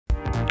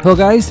Hello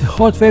guys,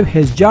 HOTWAV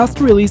has just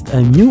released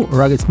a new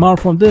rugged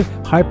smartphone, the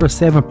Hyper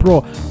 7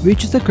 Pro,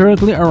 which is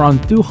currently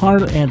around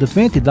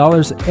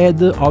 $220 at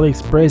the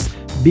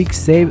Aliexpress Big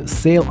Save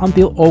sale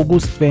until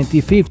August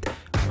 25th.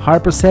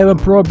 Hyper 7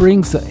 Pro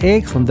brings an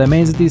excellent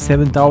Dimensity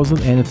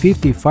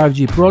 7050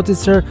 5G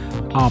processor,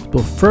 up to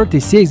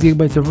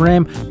 36GB of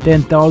RAM,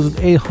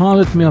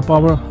 10,800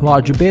 mAh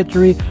large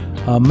battery,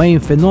 a main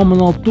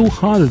phenomenal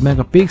 200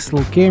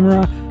 megapixel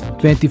camera,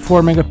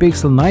 24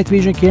 megapixel night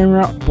vision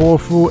camera,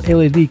 powerful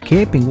LED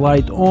camping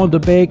light on the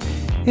back,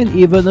 and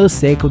even a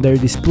secondary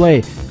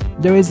display.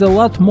 There is a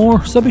lot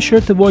more, so be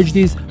sure to watch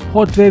this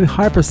HOTWAV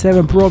Hyper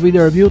 7 Pro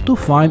video review to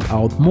find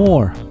out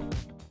more.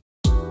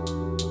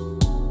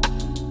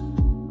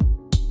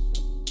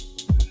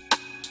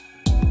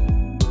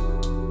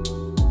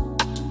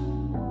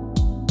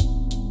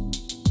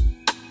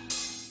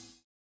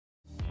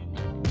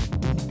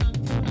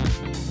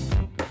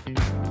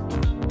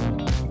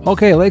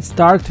 Okay, let's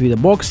start with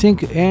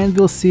unboxing and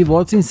we'll see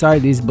what's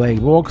inside this black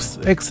box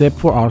except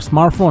for our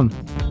smartphone.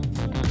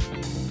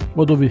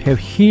 What do we have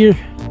here?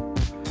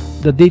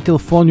 The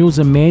detailed phone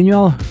user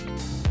manual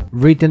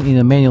written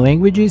in many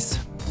languages.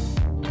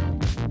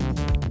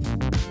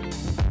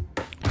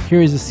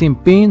 Here is the SIM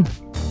pin,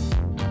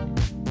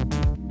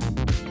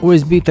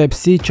 USB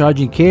Type-C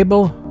charging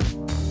cable,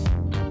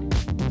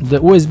 the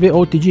USB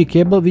OTG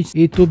cable which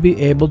it to be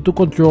able to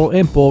control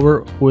and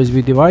power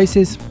USB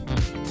devices,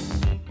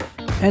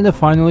 and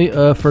finally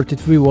a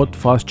 33 watt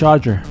fast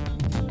charger.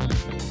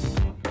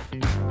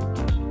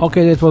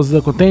 Okay, that was the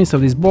contents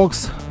of this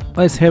box.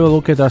 Let's have a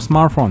look at our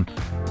smartphone.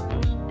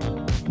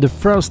 The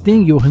first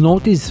thing you'll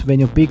notice when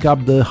you pick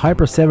up the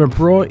Hyper 7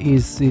 Pro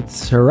is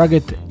its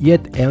rugged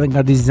yet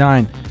elegant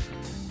design.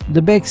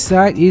 The back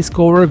side is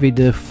covered with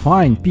a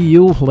fine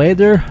PU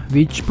leather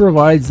which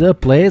provides a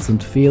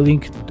pleasant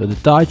feeling to the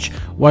touch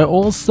while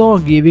also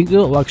giving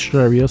a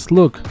luxurious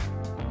look.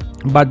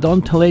 But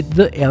don't let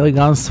the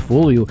elegance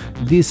fool you,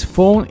 this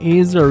phone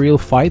is a real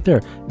fighter.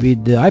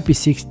 With the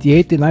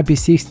IP68 and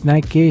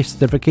IP69K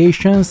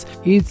certifications,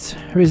 it's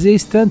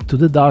resistant to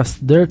the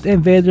dust, dirt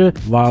and weather,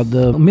 while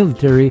the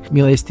military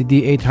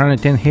MIL-STD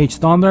 810H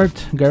standard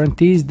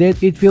guarantees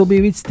that it will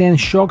withstand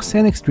shocks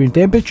and extreme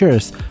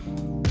temperatures.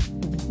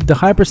 The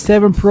Hyper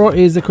 7 Pro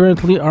is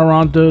currently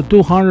around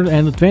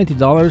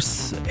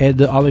 $220 at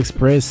the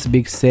Aliexpress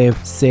Big Save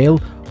sale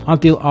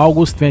until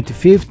August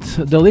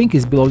 25th. The link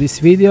is below this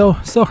video,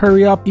 so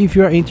hurry up if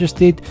you are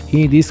interested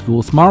in this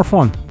cool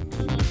smartphone.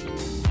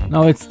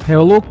 Now let's have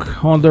a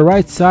look. On the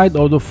right side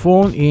of the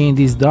phone, in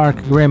this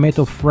dark grey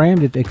metal frame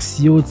that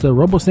exudes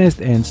robustness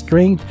and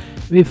strength,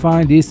 we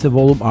find this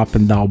volume up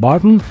and down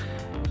button,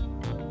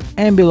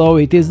 and below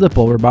it is the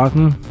power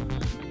button.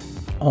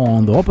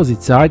 On the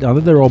opposite side,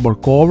 under the rubber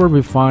cover,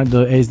 we find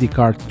the SD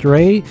card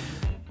tray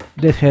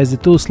that has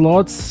two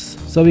slots.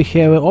 So we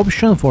have an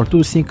option for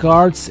two SIM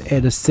cards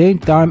at the same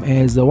time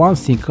as the one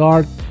SIM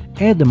card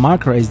and the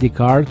micro SD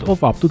card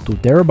of up to 2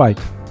 TB.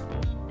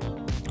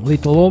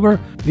 Little over,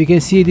 we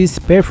can see this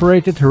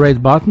perforated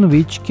red button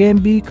which can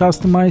be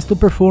customized to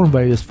perform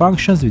various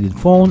functions within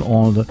phone.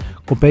 On the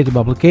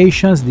compatible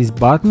applications, this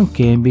button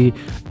can be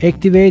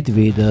activated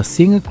with a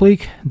single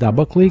click,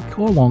 double click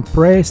or long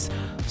press.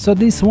 So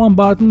this one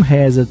button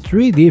has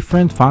 3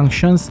 different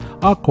functions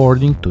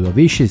according to your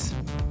wishes.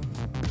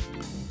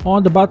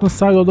 On the bottom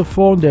side of the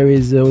phone there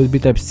is a USB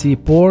Type-C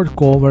port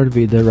covered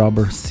with a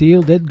rubber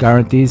seal that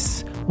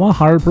guarantees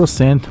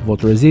 100%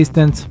 water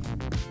resistance.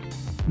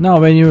 Now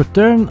when you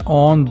turn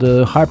on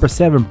the Hyper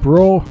 7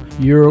 Pro,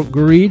 you're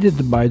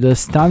greeted by the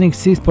stunning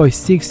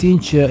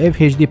 6.6-inch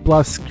FHD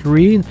Plus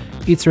screen.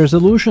 Its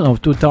resolution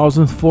of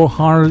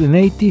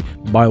 2480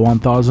 by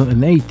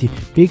 1080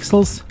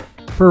 pixels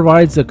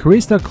provides a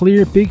crystal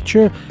clear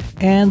picture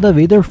and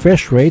with a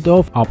refresh rate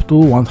of up to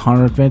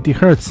 120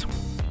 Hz.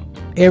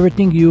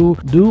 Everything you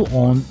do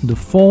on the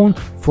phone,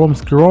 from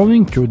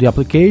scrolling through the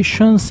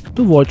applications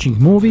to watching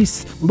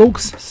movies,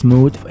 looks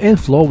smooth and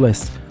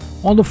flawless.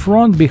 On the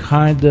front,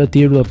 behind the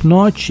teardrop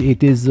notch,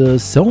 it is a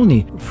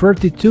Sony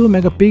 32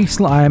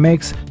 megapixel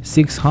IMX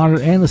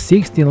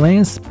 660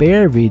 lens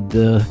paired with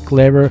the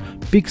clever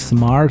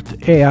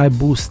PixSmart AI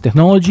Boost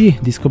technology.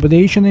 This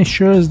combination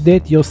ensures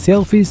that your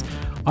selfies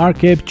are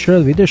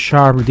captured with a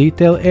sharp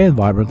detail and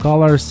vibrant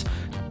colors.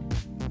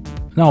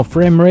 Now,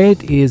 frame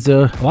rate is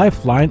a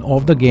lifeline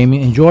of the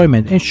gaming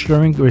enjoyment,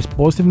 ensuring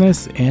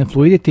responsiveness and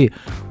fluidity.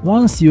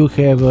 Once you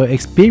have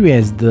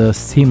experienced the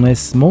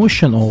seamless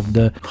motion of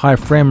the high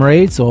frame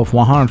rates of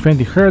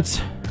 120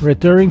 Hz,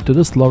 returning to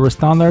the slower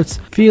standards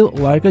feel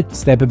like a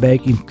step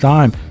back in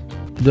time.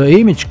 The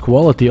image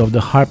quality of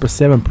the Hyper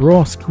 7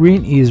 Pro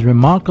screen is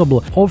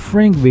remarkable,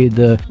 offering with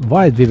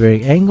wide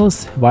viewing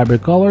angles,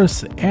 vibrant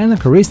colors and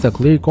crystal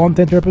clear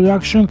content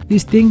reproduction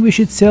distinguish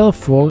itself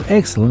for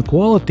excellent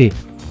quality.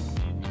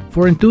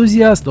 For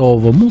enthusiasts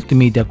of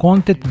multimedia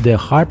content, the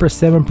Hyper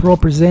 7 Pro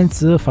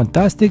presents a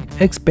fantastic,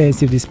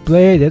 expansive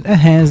display that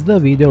enhances the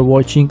video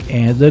watching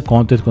and the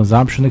content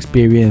consumption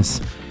experience.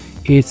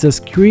 It's a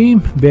screen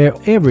where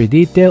every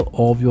detail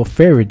of your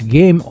favorite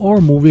game or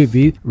movie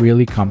will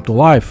really come to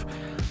life.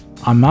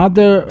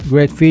 Another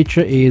great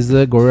feature is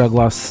the Gorilla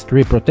Glass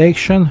 3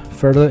 protection,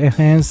 further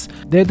enhance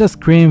that the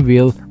screen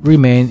will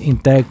remain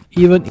intact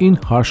even in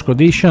harsh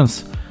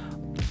conditions.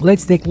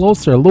 Let's take a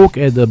closer look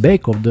at the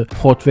back of the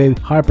HOTWAV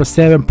Hyper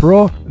 7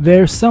 Pro,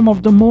 where some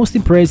of the most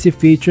impressive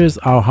features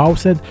are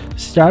housed,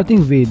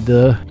 starting with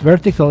the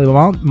vertically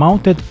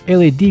mounted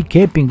LED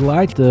camping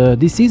light.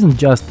 This isn't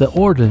just the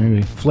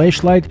ordinary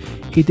flashlight,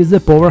 it is a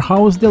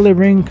powerhouse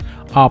delivering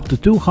up to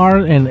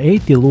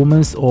 280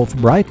 lumens of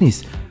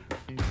brightness.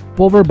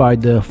 Powered by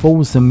the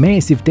phone's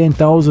massive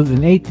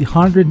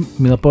 10,800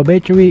 mAh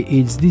battery,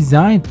 it's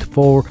designed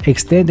for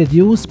extended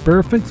use,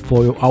 perfect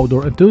for your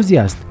outdoor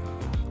enthusiast.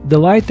 The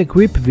light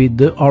equipped with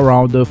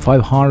around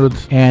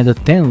 510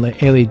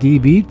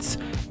 LED beads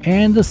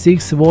and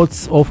 6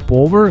 watts of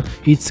power,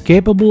 it's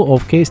capable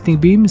of casting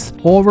beams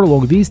over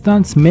long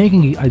distance,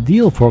 making it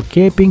ideal for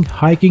camping,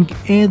 hiking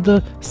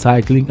and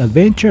cycling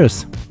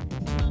adventures.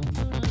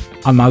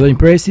 Another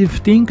impressive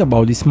thing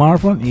about this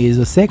smartphone is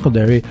a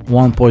secondary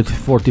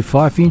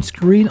 1.45-inch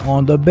screen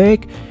on the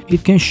back.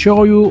 It can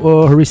show you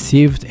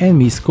received and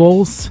missed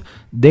calls,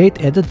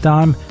 date at the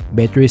time,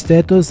 battery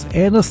status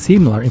and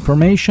similar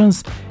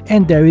informations,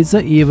 and there is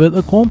even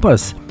a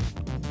compass.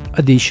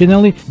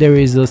 Additionally, there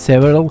is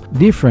several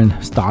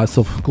different styles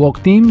of clock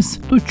themes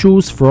to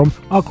choose from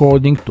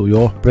according to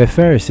your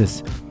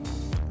preferences.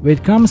 When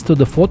it comes to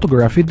the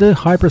photography, the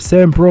Hyper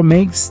 7 Pro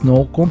makes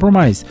no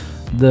compromise.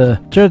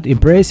 The third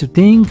impressive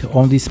thing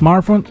on this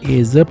smartphone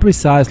is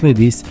precisely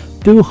this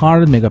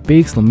 200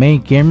 megapixel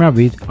main camera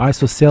with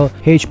ISOCELL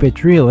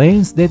HP3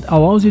 lens that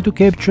allows you to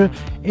capture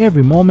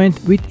every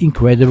moment with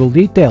incredible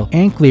detail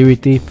and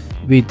clarity.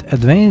 With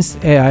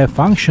advanced AI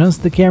functions,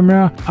 the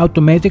camera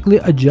automatically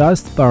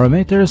adjusts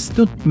parameters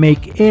to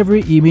make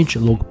every image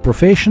look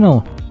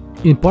professional.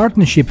 In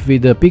partnership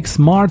with the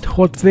PicSmart,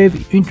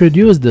 HOTWAV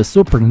introduced the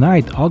Super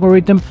Night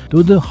algorithm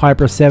to the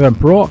Hyper 7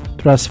 Pro,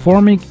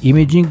 transforming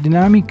imaging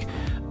dynamic.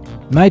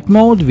 Night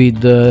mode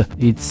with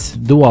its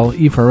dual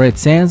infrared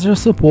sensor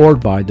support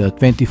by the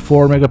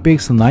 24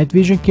 megapixel night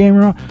vision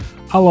camera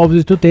allows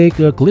you to take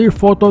clear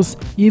photos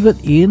even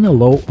in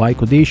low light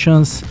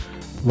conditions,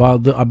 while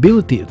the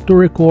ability to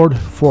record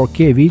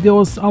 4K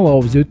videos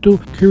allows you to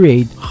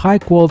create high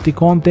quality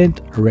content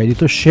ready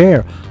to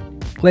share.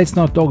 Let's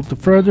not talk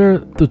further.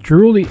 To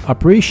truly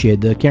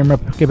appreciate the camera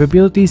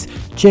capabilities,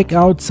 check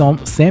out some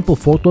sample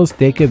photos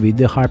taken with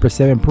the Hyper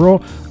 7 Pro.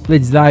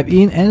 Let's dive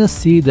in and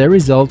see the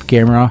result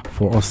camera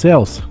for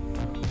ourselves.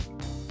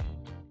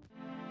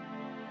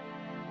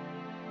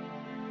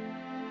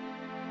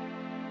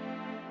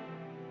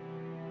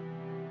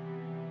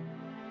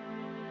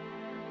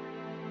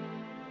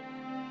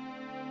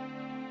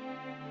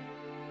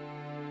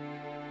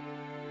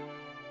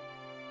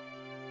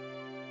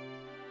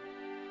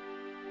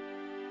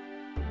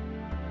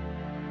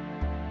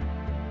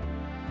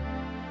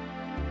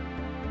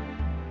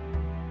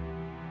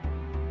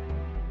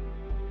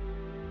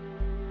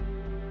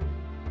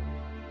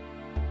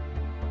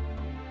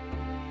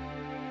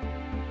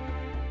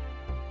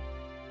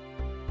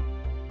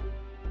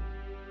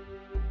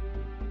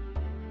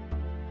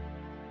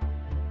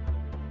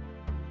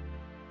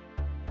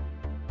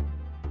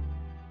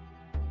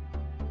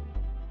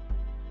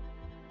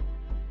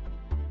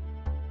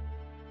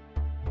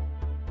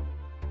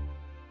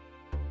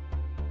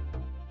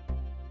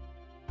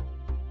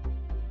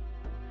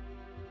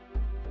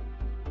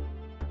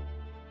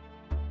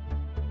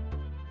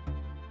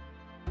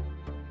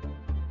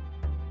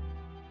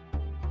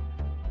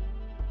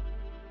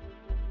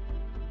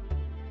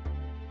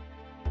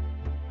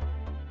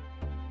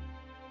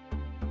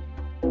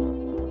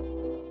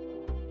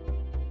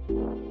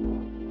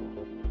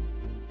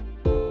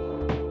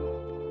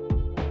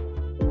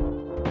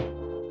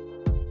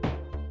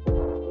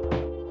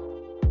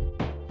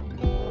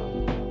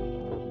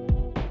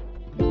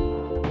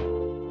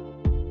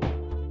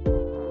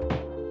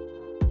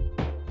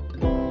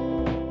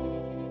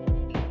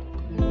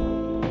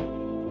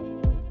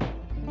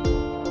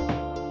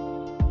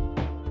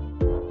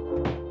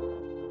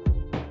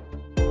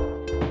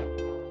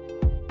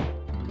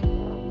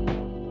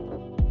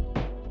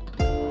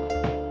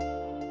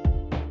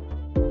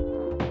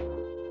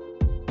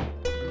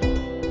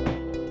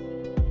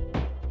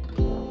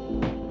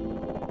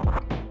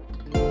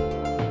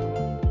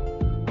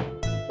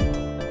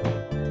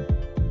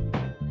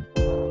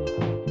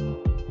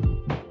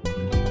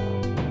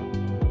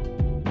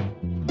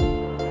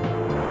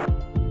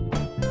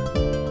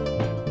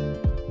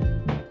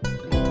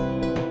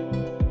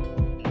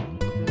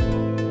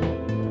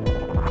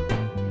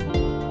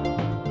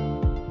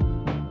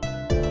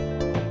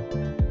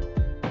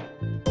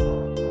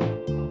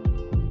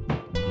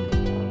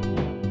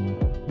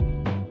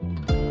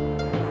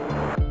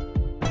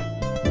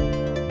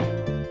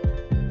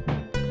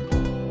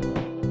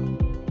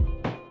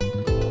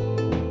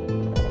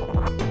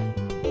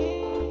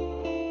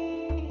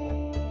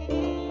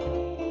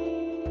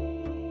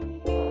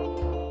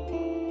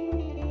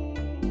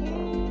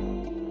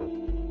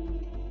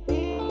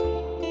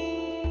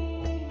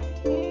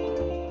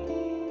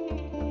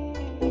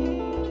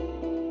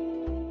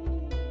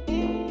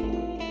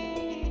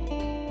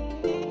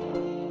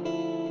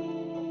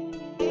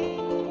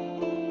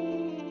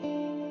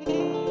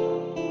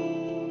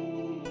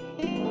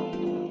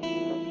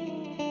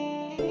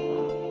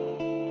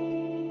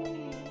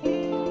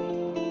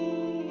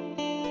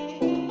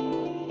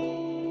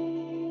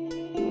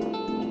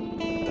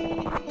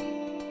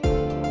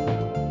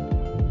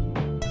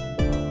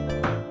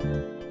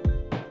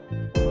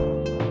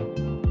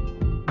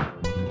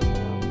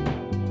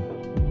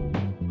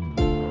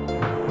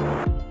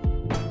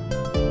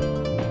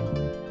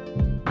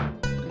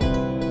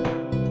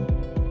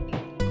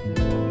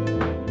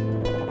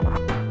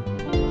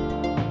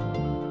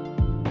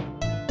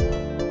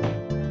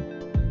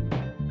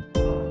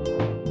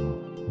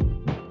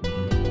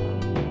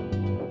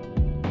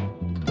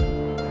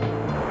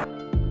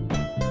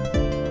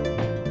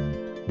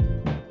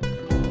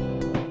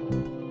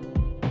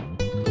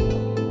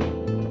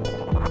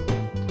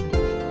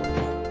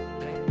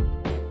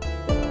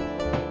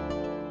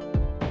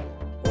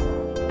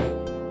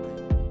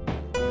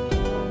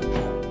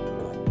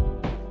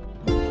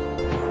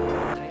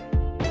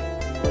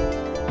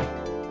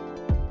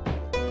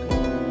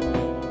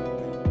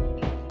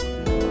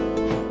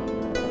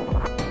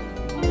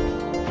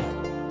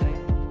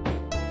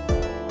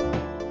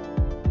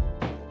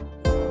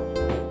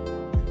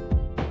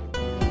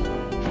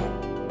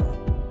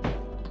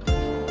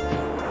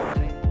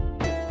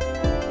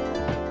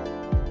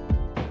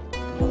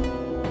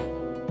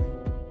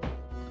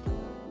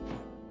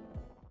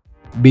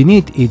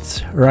 Beneath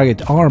its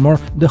rugged armor,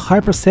 the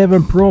Hyper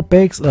 7 Pro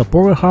packs a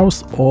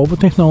powerhouse of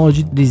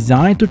technology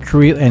designed to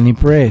thrill and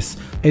impress.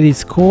 At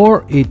its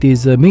core, it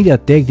is a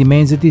MediaTek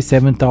Dimensity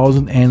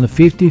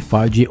 7050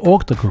 5G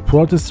octa-core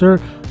processor,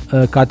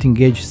 a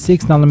cutting-edge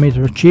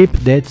 6nm chip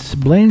that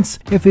blends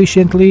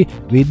efficiently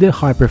with the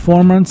high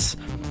performance.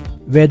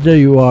 Whether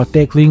you are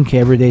tackling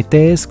everyday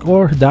tasks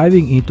or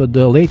diving into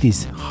the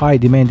latest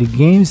high-demanding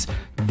games,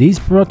 this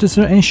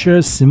processor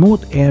ensures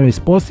smooth and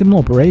responsive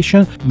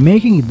operation,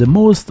 making it the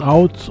most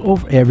out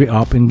of every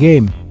app and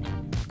game.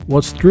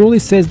 What truly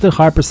sets the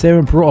Hyper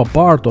 7 Pro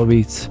apart of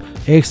its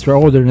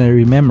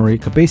extraordinary memory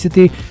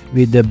capacity,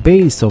 with a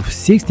base of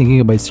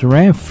 16GB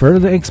RAM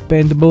further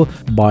expandable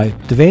by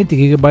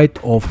 20GB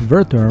of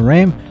virtual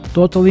RAM,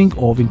 totaling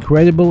of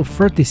incredible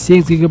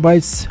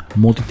 36GB,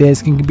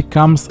 multitasking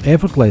becomes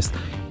effortless.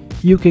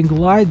 You can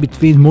glide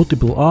between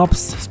multiple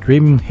apps,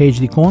 streaming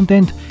HD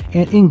content,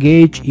 and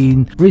engage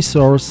in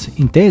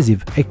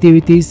resource-intensive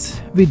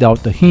activities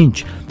without a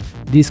hinge.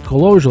 This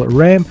colossal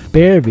RAM,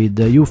 paired with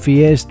the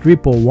UFS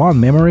 111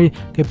 memory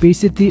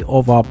capacity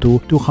of up to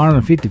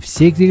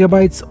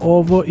 256GB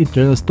of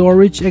internal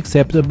storage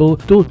acceptable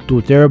to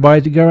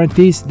 2TB,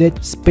 guarantees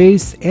that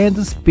space and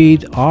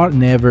speed are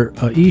never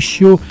an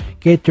issue,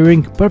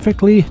 catering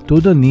perfectly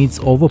to the needs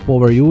of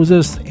power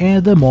users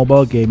and the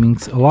mobile gaming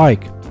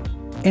alike.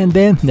 And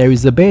then there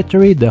is the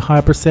battery. The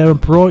Hyper 7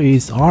 Pro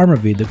is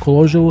armed with a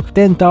colossal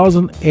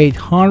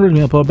 10,800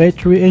 mAh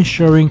battery,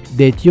 ensuring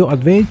that your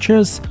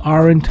adventures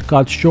aren't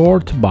cut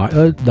short by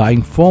a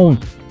dying phone.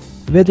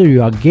 Whether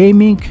you are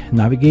gaming,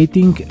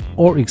 navigating,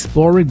 or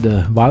exploring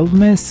the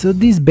wilderness,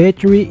 this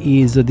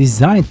battery is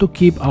designed to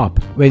keep up.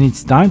 When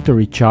it's time to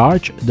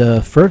recharge,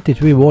 the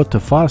 33W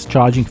fast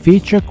charging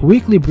feature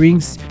quickly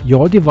brings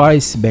your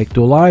device back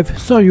to life,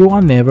 so you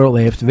are never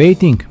left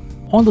waiting.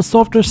 On the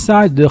software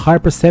side, the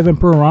Hyper 7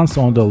 Pro runs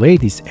on the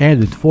latest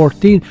Android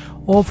 14,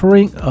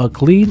 offering a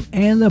clean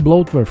and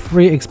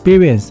bloatware-free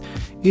experience.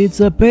 It's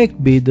packed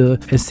with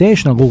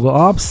essential Google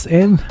apps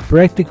and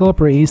practical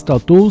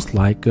pre-installed tools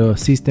like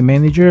System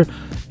Manager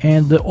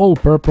and the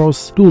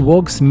all-purpose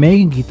toolbox,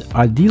 making it an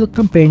ideal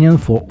companion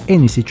for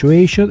any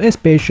situation,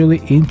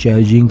 especially in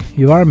challenging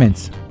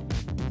environments.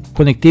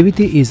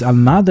 Connectivity is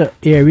another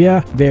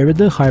area where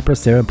the Hyper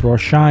 7 Pro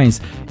shines.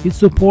 It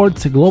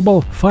supports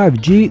global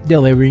 5G,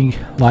 delivering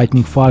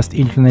lightning-fast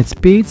internet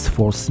speeds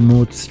for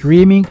smooth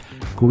streaming,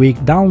 quick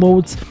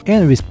downloads,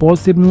 and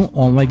responsive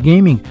online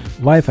gaming.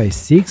 Wi-Fi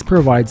 6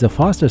 provides a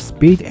faster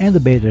speed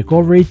and better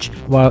coverage,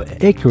 while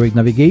accurate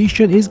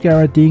navigation is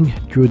guaranteed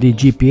through the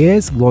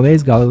GPS,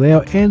 GLONASS,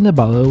 Galileo, and the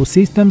Baleo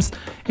systems,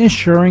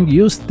 ensuring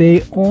you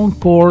stay on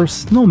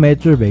course no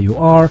matter where you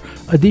are.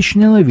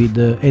 Additionally, with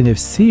the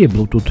NFC,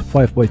 Bluetooth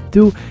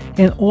 5.2,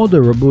 and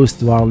other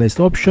robust wireless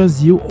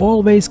options, you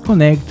always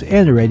connect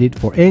and ready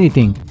for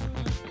anything.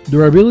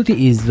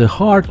 Durability is the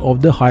heart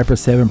of the Hyper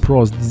 7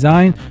 Pro's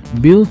design.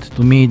 Built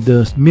to meet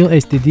the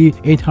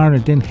mil-STD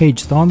 810H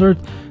standard,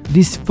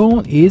 this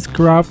phone is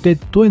crafted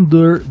to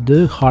endure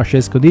the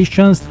harshest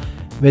conditions.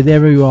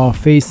 Whether you are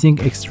facing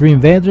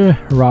extreme weather,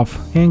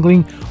 rough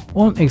handling,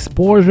 or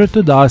exposure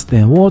to dust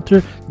and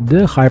water,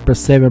 the Hyper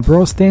 7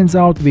 Pro stands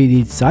out with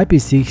its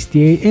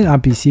IP68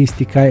 and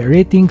IP60K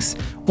ratings,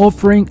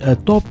 offering a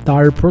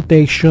top-tier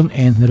protection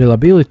and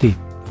reliability.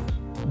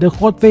 The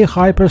HOTWAV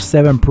Hyper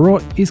 7 Pro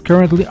is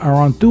currently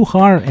around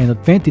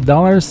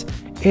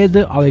 $220 at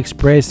the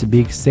Aliexpress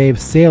Big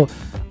Save sale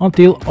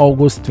until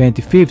August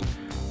 25th.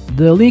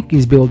 The link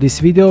is below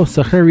this video,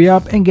 so hurry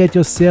up and get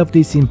yourself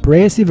this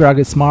impressive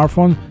rugged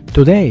smartphone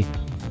today.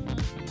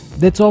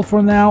 That's all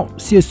for now.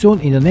 See you soon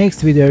in the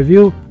next video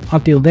review.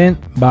 Until then,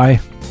 bye.